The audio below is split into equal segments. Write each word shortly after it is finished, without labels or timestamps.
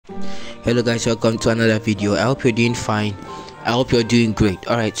Hello guys, welcome to another video. I hope you're doing fine. I hope you're doing great.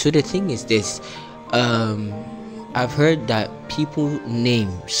 Alright, so the thing is this, I've heard that people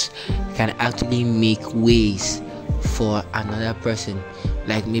names can actually make ways for another person,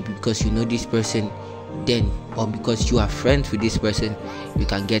 like maybe because you know this person then, or because you are friends with this person, you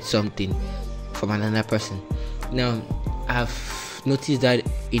can get something from another person. Now I've noticed that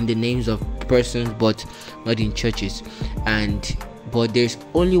in the names of persons, but not in churches. But there's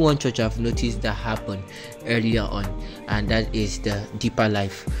only one church I've noticed that happened earlier on, and that is the Deeper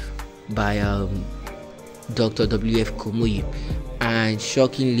Life by Dr WF Kumuyi. And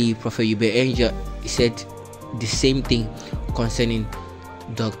shockingly, Prophet Uebert Angel said the same thing concerning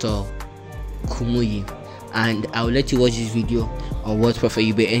Dr. Kumuyi. And I'll let you watch this video on what Prophet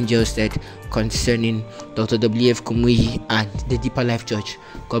Uebert Angel said concerning Dr. WF Kumuyi and the Deeper Life Church.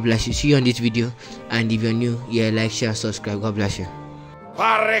 God bless you. See you on this video, and if you're new, yeah, like, share, subscribe. God bless you.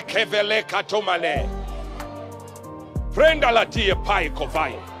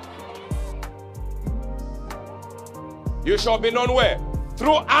 You shall be known where?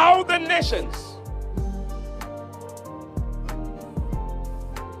 Throughout the nations.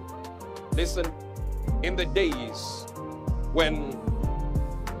 Listen, in the days when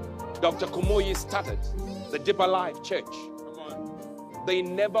Dr. Kumuyi started the Deeper Life Church, they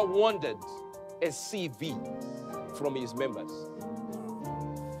never wanted a CV from his members.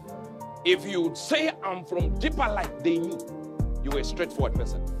 If you'd say, I'm from Deeper Life, they knew you were a straightforward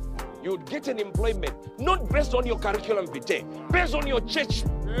person. You'd get an employment, not based on your curriculum vitae, based on your church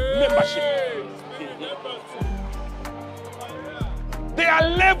membership. There are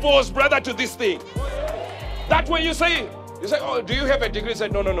levels, brother, to this thing. That when you say, oh, do you have a degree? You say,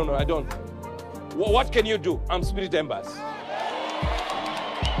 no, I don't. What can you do? I'm spirit embers.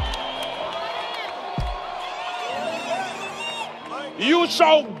 You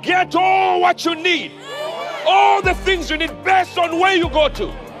shall get all what you need, all the things you need based on where you go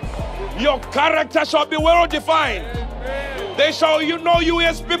to. Your character shall be well defined. They shall know you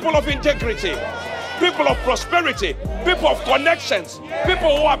as people of integrity, people of prosperity, people of connections,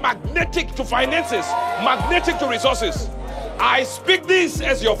 people who are magnetic to finances, magnetic to resources. I speak this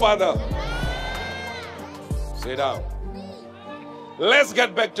as your father. Sit down. Let's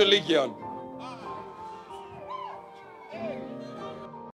get back to Legion.